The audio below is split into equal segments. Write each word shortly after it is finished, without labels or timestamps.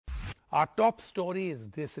Our top story is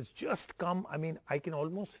this. It's just come. I mean, I can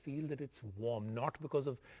almost feel that it's warm, not because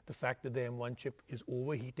of the fact that the M1 chip is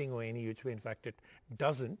overheating or any which way. In fact, it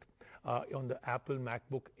doesn't. On the Apple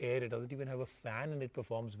MacBook Air, it doesn't even have a fan and it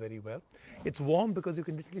performs very well. It's warm because you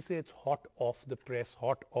can literally say it's hot off the press,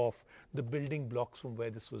 hot off the building blocks from where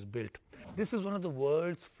this was built. This is one of the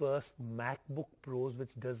world's first MacBook Pros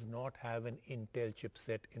which does not have an Intel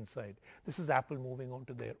chipset inside. This is Apple moving on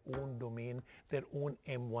to their own domain, their own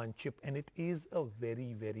M1 chip, and it is a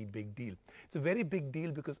very, very big deal. It's a very big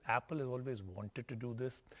deal because Apple has always wanted to do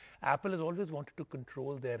this. Apple has always wanted to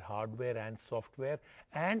control their hardware and software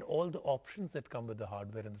and all the options that come with the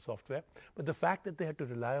hardware and the software. But the fact that they had to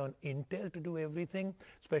rely on Intel to do everything,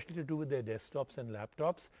 especially to do with their desktops and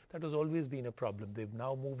laptops, that has always been a problem. They've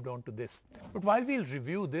now moved on to this. But while we'll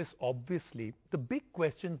review this, obviously, the big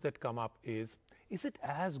questions that come up is it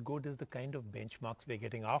as good as the kind of benchmarks we're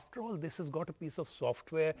getting? After all, this has got a piece of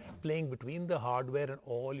software playing between the hardware and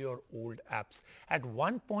all your old apps. At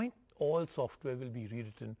one point, all software will be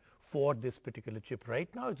rewritten for this particular chip.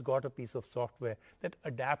 Right now, it's got a piece of software that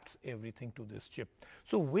adapts everything to this chip.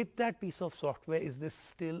 So with that piece of software, is this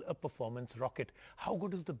still a performance rocket? How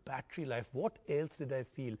good is the battery life? What else did I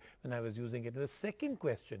feel when I was using it? And the second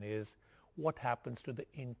question is, what happens to the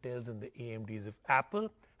Intels and the AMDs? If Apple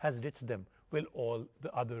has ditched them, will all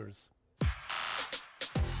the others?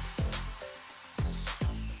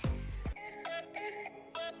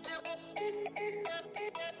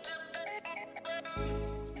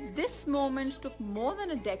 This moment took more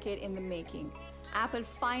than a decade in the making. Apple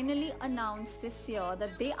finally announced this year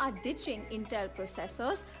that they are ditching Intel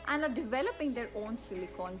processors and are developing their own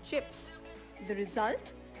silicon chips. The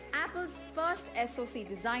result? Apple's first SoC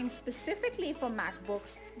designed specifically for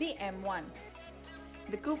MacBooks, the M1.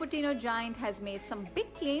 The Cupertino giant has made some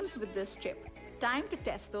big claims with this chip. Time to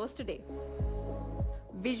test those today.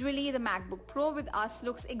 Visually, the MacBook Pro with us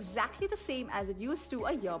looks exactly the same as it used to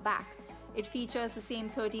a year back. It features the same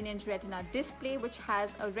 13-inch Retina display which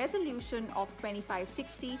has a resolution of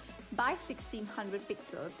 2560 by 1600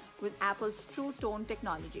 pixels with Apple's True Tone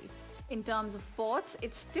technology. In terms of ports,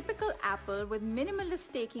 it's typical Apple with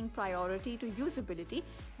minimalist taking priority to usability,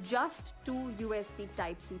 just 2 USB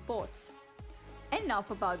Type-C ports.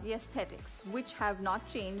 Enough about the aesthetics, which have not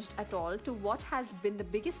changed at all to what has been the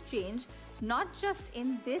biggest change, not just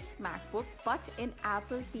in this MacBook, but in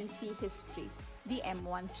Apple PC history, the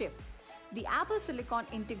M1 chip. The Apple Silicon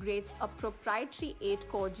integrates a proprietary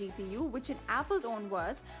 8-core GPU, which in Apple's own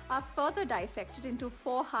words are further dissected into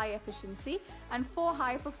 4 high-efficiency and 4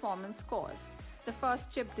 high-performance cores. The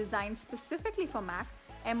first chip designed specifically for Mac,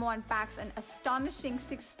 M1 packs an astonishing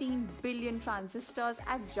 16 billion transistors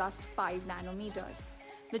at just 5 nanometers.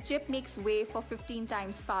 The chip makes way for 15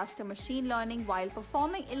 times faster machine learning while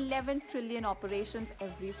performing 11 trillion operations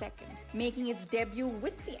every second. Making its debut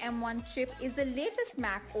with the M1 chip is the latest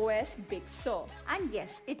Mac OS Big Sur. And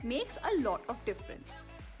yes, it makes a lot of difference.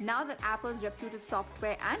 Now that Apple's reputed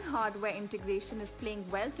software and hardware integration is playing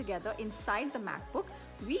well together inside the MacBook,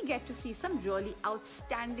 we get to see some really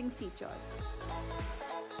outstanding features.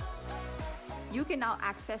 You can now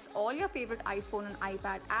access all your favorite iPhone and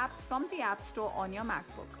iPad apps from the App Store on your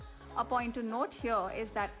MacBook. A point to note here is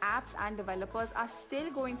that apps and developers are still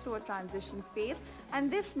going through a transition phase, and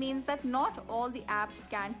this means that not all the apps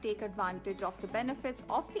can take advantage of the benefits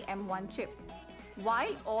of the M1 chip.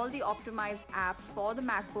 While all the optimized apps for the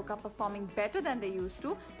MacBook are performing better than they used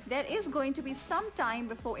to, there is going to be some time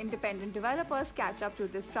before independent developers catch up to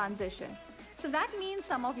this transition. So that means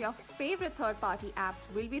some of your favorite third-party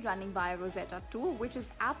apps will be running via Rosetta 2, which is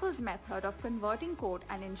Apple's method of converting code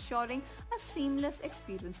and ensuring a seamless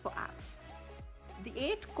experience for apps. The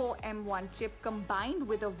 8-core M1 chip combined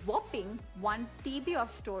with a whopping 1 TB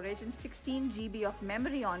of storage and 16 GB of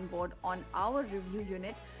memory on board on our review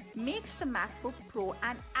unit makes the MacBook Pro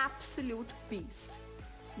an absolute beast.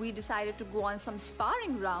 We decided to go on some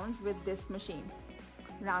sparring rounds with this machine.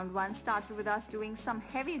 Round 1 started with us doing some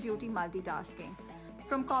heavy-duty multitasking.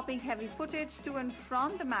 From copying heavy footage to and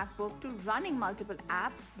from the MacBook to running multiple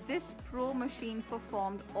apps, this Pro machine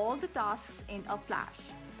performed all the tasks in a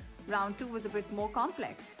flash. Round 2 was a bit more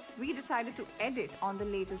complex. We decided to edit on the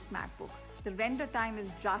latest MacBook. The render time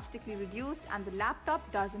is drastically reduced and the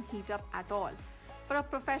laptop doesn't heat up at all. For a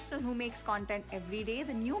professional who makes content every day,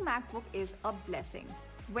 the new MacBook is a blessing.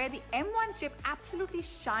 Where the M1 chip absolutely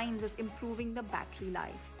shines is improving the battery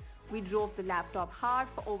life. We drove the laptop hard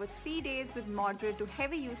for over 3 days with moderate to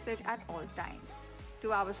heavy usage at all times.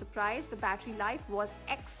 To our surprise, the battery life was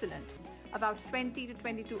excellent, about 20 to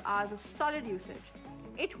 22 hours of solid usage.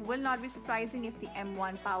 It will not be surprising if the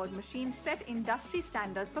M1 powered machine set industry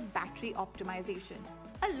standards for battery optimization.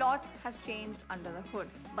 A lot has changed under the hood,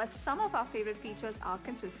 but some of our favorite features are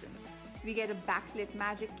consistent. We get a backlit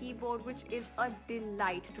Magic Keyboard, which is a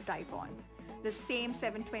delight to type on. The same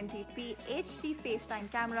 720p HD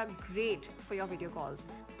FaceTime camera, great for your video calls.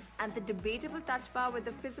 And the debatable touch bar with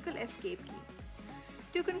the physical escape key.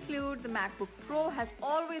 To conclude, the MacBook Pro has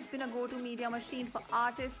always been a go-to media machine for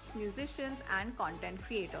artists, musicians, and content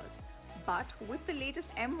creators. But with the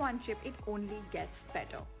latest M1 chip, it only gets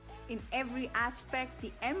better. In every aspect,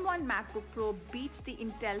 the M1 MacBook Pro beats the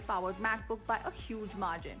Intel-powered MacBook by a huge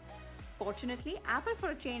margin. Fortunately, Apple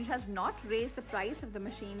for a change has not raised the price of the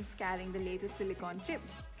machines carrying the latest silicon chip.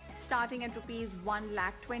 Starting at Rs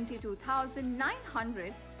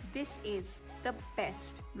 1,22,900, this is the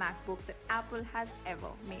best MacBook that Apple has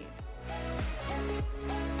ever made.